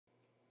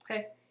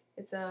Hey,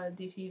 it's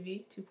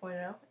DTV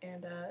 2.0,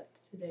 and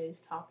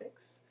today's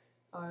topics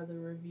are the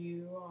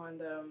review on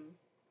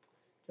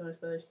Jonas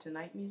Brothers'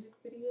 Tonight music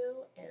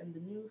video and the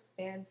new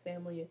fan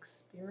family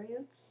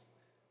experience.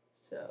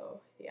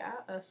 So yeah,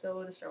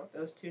 so to start with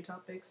those two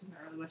topics, there's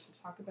not really much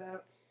to talk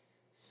about.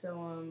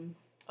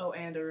 Oh,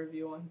 and a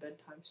review on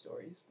Bedtime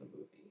Stories, the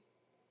movie,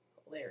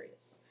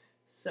 hilarious.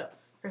 So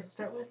first, we'll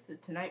start with the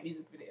Tonight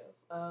music video.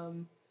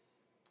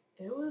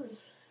 It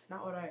was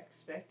not what I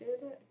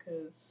expected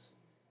because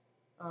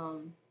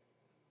um,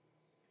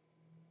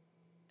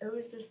 it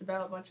was just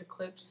about a bunch of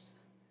clips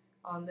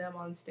on them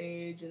on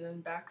stage and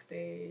then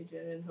backstage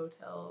and in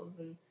hotels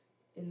and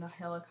in the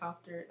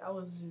helicopter. That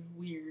was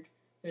weird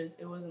because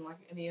it wasn't like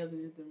any other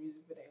of the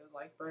music videos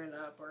like Burn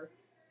Up or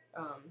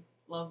um,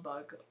 Love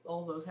Bug.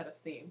 All those had a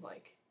theme.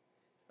 Like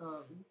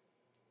um,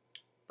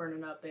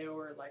 Burning Up, they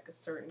were like a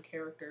certain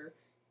character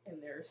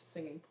and they're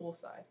singing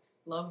poolside.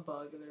 Love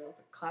Bug, there was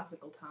like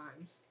classical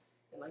times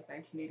in like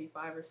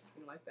 1985 or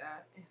something like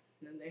that. And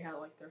then they had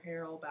like their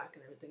hair all back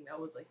and everything. That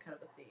was like kind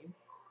of a theme,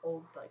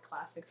 old like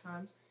classic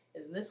times.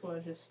 And this one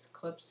was just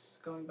clips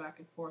going back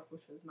and forth,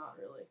 which was not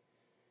really.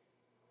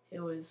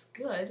 It was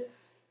good,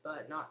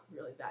 but not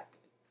really that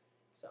good.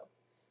 So,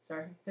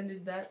 sorry,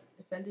 offended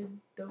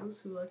those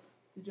who like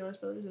the Jonas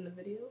Brothers in the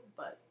video,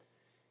 but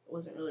it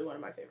wasn't really one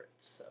of my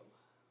favorites.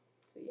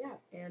 So yeah,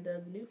 and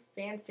the new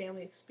fan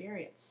family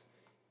experience.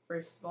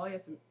 First of all, you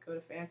have to go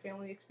to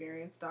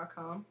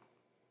fanfamilyexperience.com,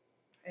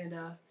 and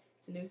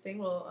it's a new thing.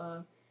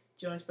 Well,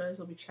 Jonas Brothers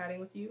will be chatting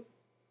with you,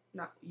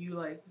 not you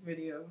like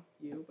video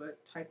you, but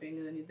typing,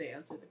 and then they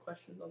answer the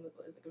questions on the.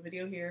 There's like a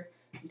video here,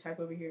 you type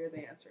over here,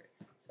 they answer it.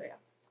 So yeah,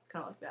 it's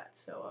kind of like that.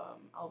 So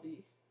I'll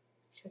be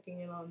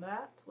checking in on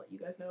that to let you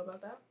guys know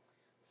about that.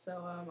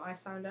 So I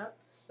signed up,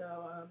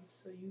 so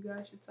you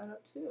guys should sign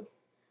up too.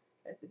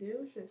 All you have to do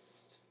is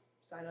just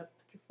sign up,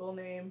 put your full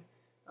name,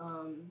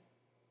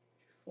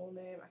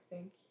 I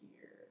think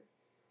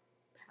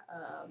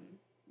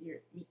your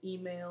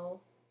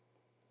email,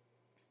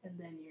 and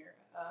then your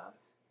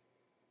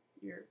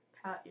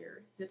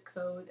zip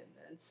code, and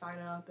then sign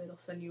up. It'll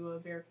send you a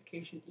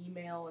verification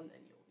email, and then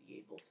you'll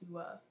be able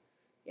to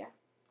yeah.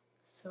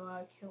 So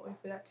I can't wait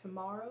for that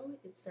tomorrow.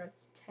 It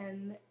starts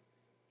 10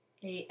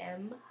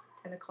 a.m.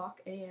 10 o'clock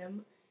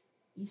a.m.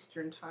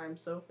 Eastern time.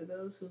 So for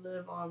those who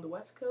live on the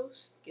West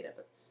Coast, get up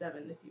at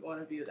 7 if you want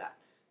to view that.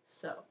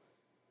 So,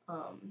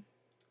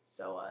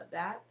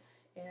 that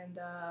and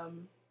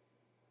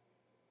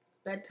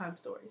bedtime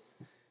stories.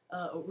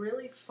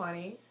 Really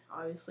funny,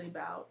 obviously,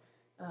 about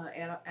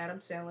Adam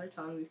Sandler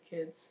telling these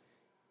kids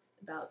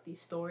about these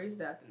stories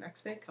that the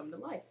next day come to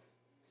life.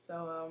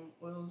 So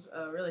what was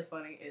really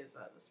funny is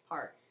this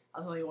part.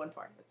 I'll tell you one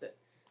part. That's it.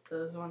 So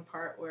there's one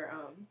part where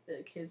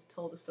the kids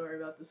told a story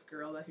about this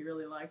girl that he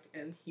really liked,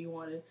 and he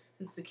wanted,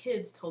 since the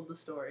kids told the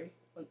story,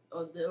 it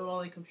would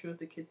only come true if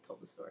the kids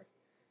told the story.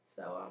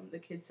 So the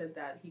kid said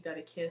that he got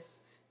a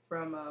kiss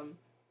from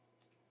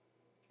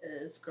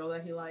this girl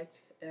that he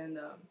liked, and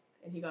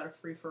he got a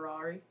free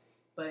Ferrari,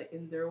 but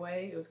in their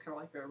way, it was kind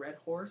of like a red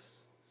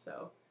horse.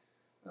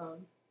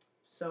 Um,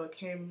 so it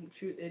came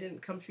true. It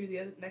didn't come true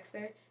the next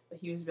day, but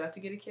he was about to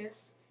get a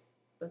kiss.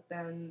 But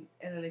then,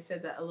 and then they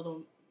said that a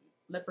little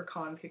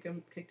leprechaun kicked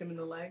him in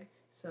the leg.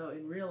 So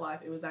in real life,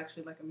 it was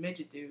actually like a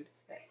midget dude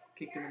that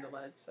kicked him in the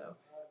leg.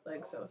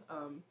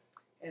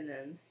 And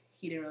then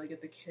he didn't really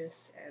get the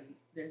kiss. And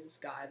there's this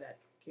guy that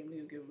came to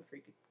give him a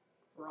freaking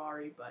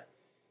Ferrari, but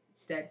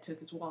instead took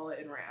his wallet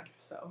and ran.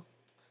 So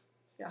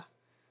yeah,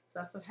 so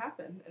that's what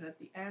happened. And at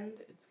the end,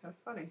 it's kind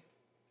of funny.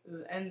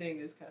 The ending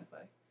is kind of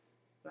funny.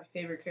 My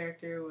favorite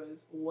character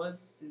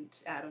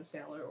wasn't Adam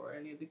Sandler or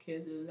any of the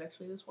kids. It was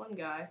actually this one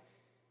guy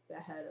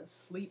that had a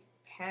sleep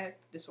panic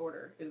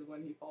disorder. Is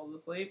when he falls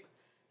asleep,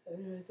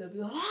 and it would be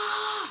like,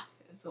 ah!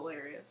 It's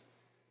hilarious.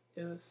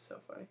 It was so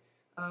funny.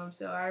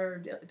 So I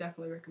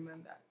definitely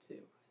recommend that to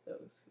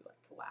those who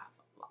like to laugh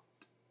a lot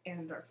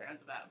and are fans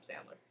of Adam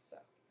Sandler.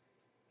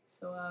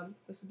 So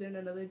this has been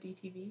another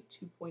DTV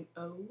 2.0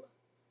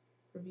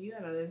 review.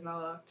 I know there's not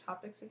a lot of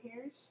topics in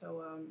here,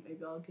 so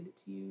maybe I'll give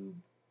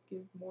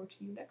more to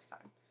you next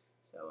time.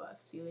 So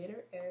see you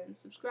later and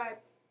subscribe.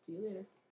 See you later.